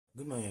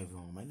Good morning,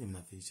 everyone. My name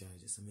is Naficha.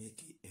 Just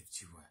make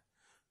FGY.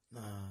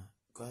 Now,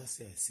 Kwara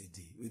State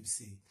CD, we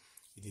say,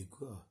 they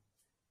go,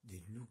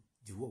 they look,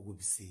 the work will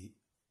be say,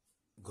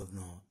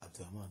 Governor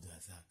Abdurahman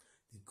Abdurasaq,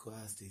 the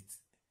Kwara State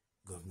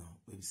Governor,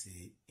 we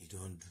say, he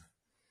don't do.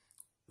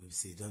 We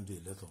say, he don't do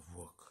a lot of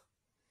work.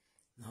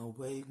 Now,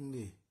 why you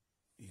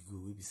go,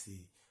 we say,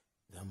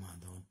 that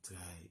man don't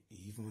try,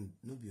 he even,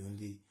 no be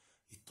only,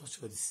 he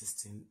touch all the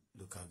 16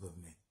 local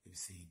government. We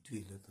say, he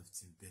do a lot of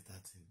things, better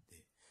things there.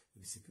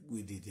 We see people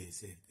who did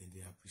themselves and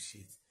they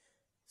appreciate.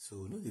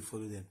 So no, they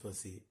follow them to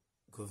say,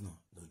 Governor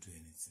don't do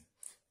anything.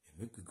 They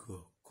make we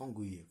go, can't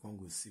go here, can't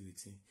go see what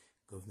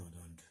Governor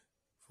don't do.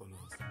 Follow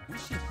us.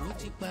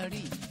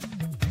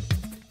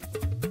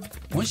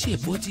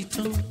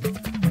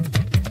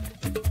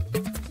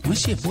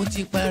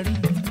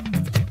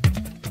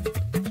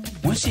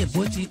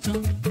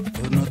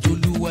 Ọ̀nà tó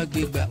lúwa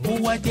gbégbá ó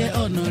wá jẹ́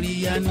ọ̀nà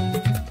ríyanu.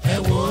 Ẹ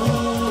wò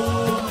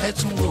ó, ẹ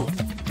tún wò.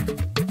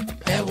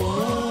 Ẹ wò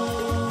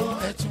ó,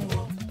 ẹ tún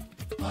wò.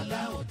 Ọlá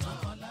ò tán,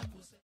 ọlá kò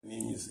sẹ́.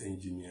 Name is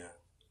Engineer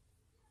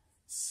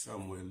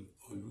Samuel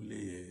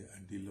Oluleye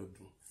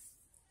Adelodun.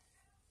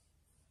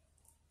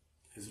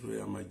 His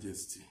Royal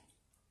Majesty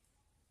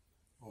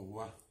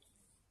Ọwa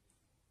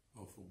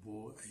of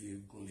Obo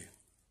Ayegunle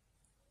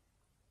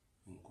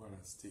in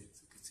Kwara State,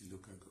 Ekiti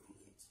local government.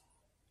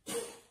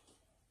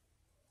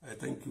 I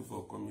thank you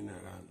for coming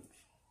around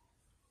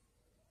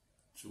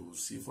to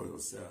see for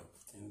yourself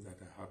things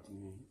that are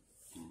happening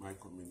in my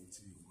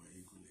community,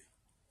 Ayegunle.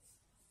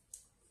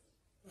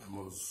 I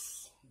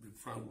must be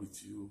frank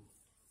with you.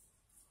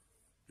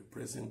 The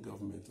present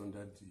government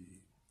under the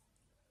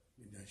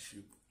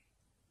leadership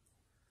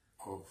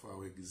of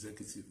our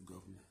executive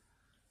governor,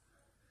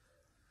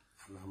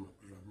 Mallam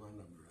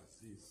Abdurahman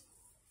Abdurasaq,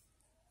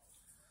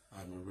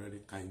 have been very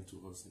kind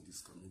to us in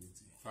this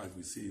community. In fact,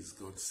 we say it's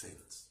God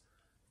sent.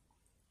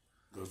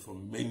 Because for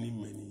many,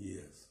 many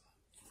years,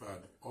 in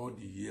fact, all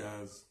the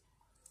years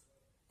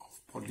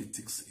of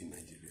politics in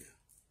Nigeria,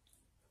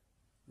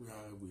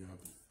 where we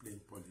have been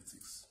playing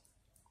politics,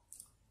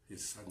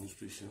 his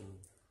administration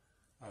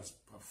has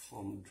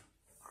performed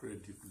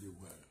credibly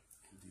well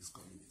in this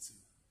community.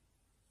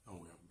 And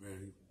we are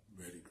very,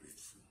 very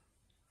grateful.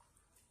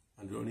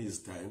 And during his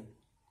time,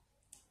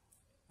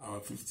 our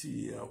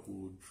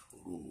 50-year-old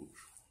road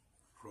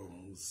from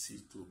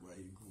Musi to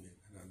Ayegunle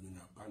has been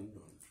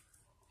abandoned.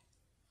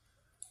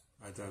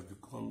 It has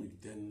become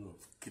a den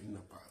of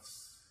kidnappers.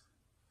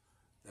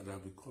 That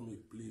has become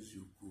a place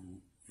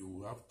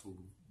you have to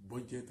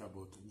budget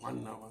about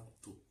 1 hour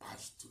to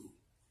pass through.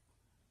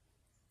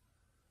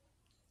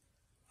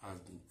 Has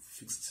been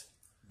fixed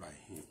by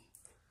him.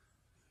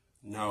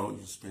 Now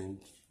you spend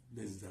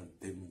less than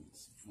 10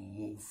 minutes. You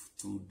move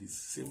through the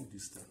same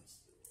distance.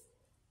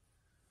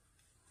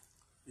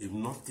 If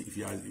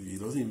he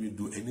doesn't even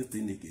do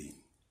anything again,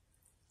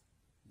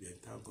 the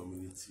entire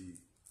community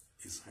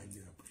is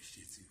highly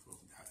appreciative of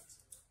that.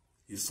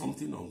 It's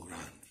something on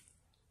ground.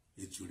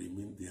 It will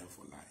remain there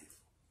for life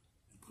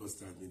because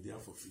they have been there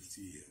for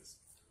 50 years.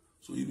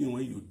 So even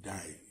when you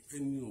die,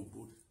 if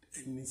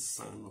any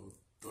son or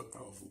daughter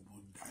of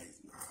Obo dies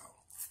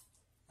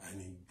now,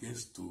 and it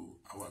gets to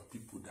our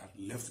people that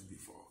left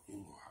before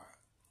him or her,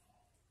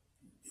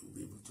 you'll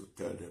be able to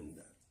tell them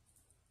that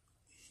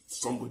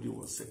somebody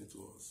was sent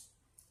to us.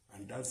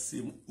 And that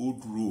same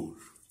old road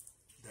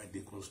that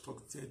they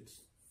constructed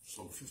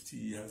some 50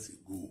 years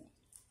ago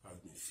has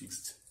been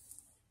fixed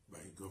by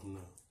a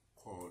governor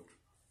called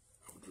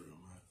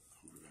Abdurahman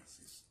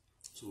Abdurasaq.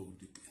 So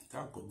the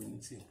entire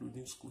community,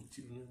 including school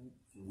children,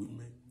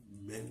 women,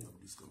 men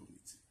of this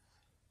community,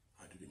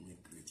 had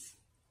remained grateful.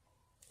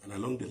 And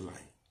along the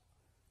line,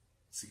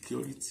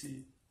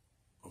 security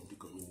of the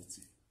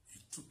community, he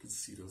took it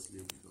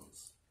seriously with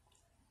us.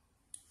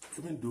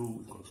 Even though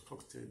we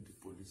constructed the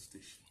police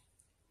station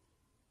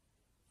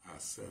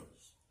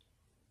ourselves,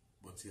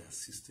 but he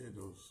assisted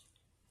us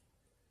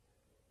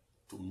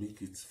to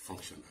make it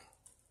functional,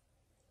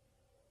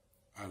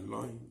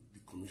 allowing the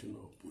Commissioner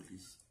of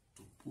Police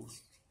to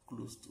post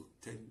close to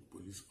 10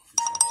 police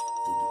officers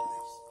to the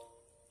place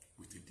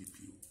with a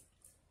DPO,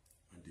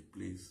 and the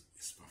place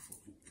is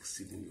performing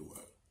exceedingly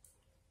well.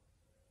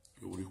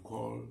 You will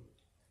recall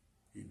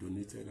he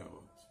donated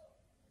about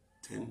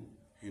 10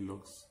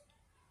 Hilux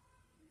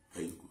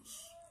vehicles,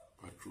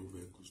 patrol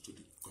vehicles, to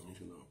the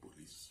Commissioner of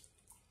Police.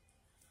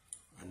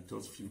 And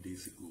just a few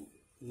days ago,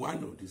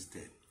 one of these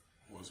 10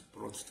 was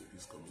brought to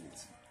this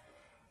community.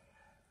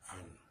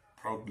 And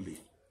proudly,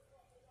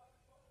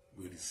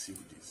 we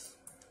received this,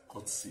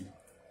 courtesy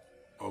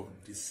of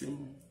the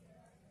same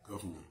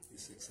governor,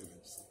 His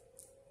Excellency,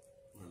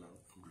 Mallam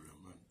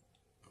Abdurahman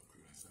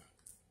Abdurasaq.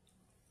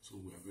 So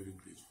we are very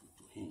grateful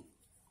to him.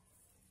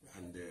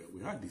 And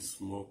we had this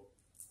small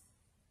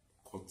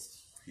court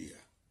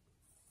here,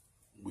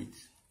 which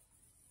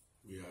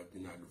we have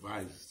been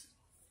advised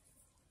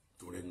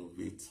to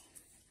renovate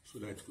so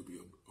that it could be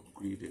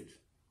upgraded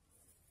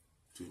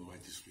to a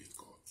magistrate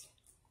court.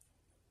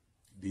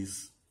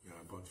 This we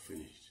are about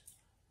finished.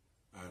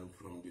 And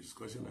from the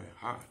discussion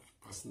I had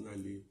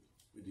personally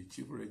with the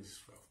Chief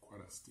Registrar of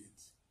Kwara State,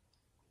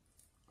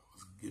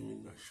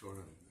 giving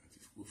assurance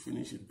that if we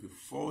finish it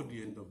before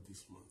the end of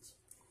this month,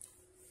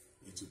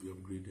 it will be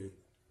upgraded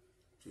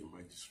to a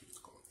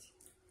magistrate court.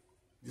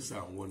 These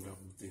are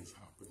wonderful things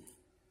happening.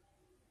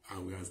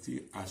 And we are still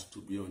asked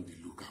to be on the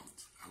lookout,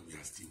 and we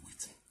are still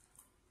waiting.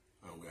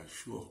 And we are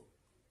sure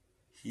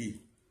he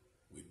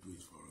will do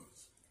it for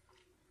us.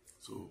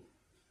 So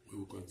we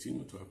will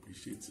continue to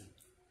appreciate him.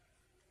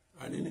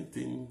 And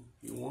anything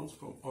he wants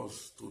from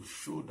us to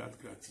show that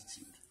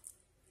gratitude,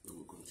 we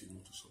will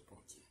continue to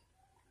support him.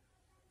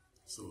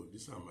 So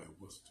these are my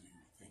words to you.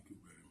 Thank you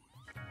very much.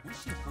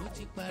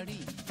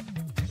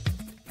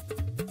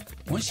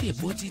 Wọ́n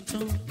ṣèbó ti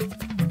tán.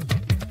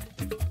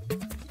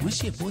 Wọ́n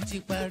ṣèbó ti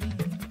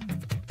parí.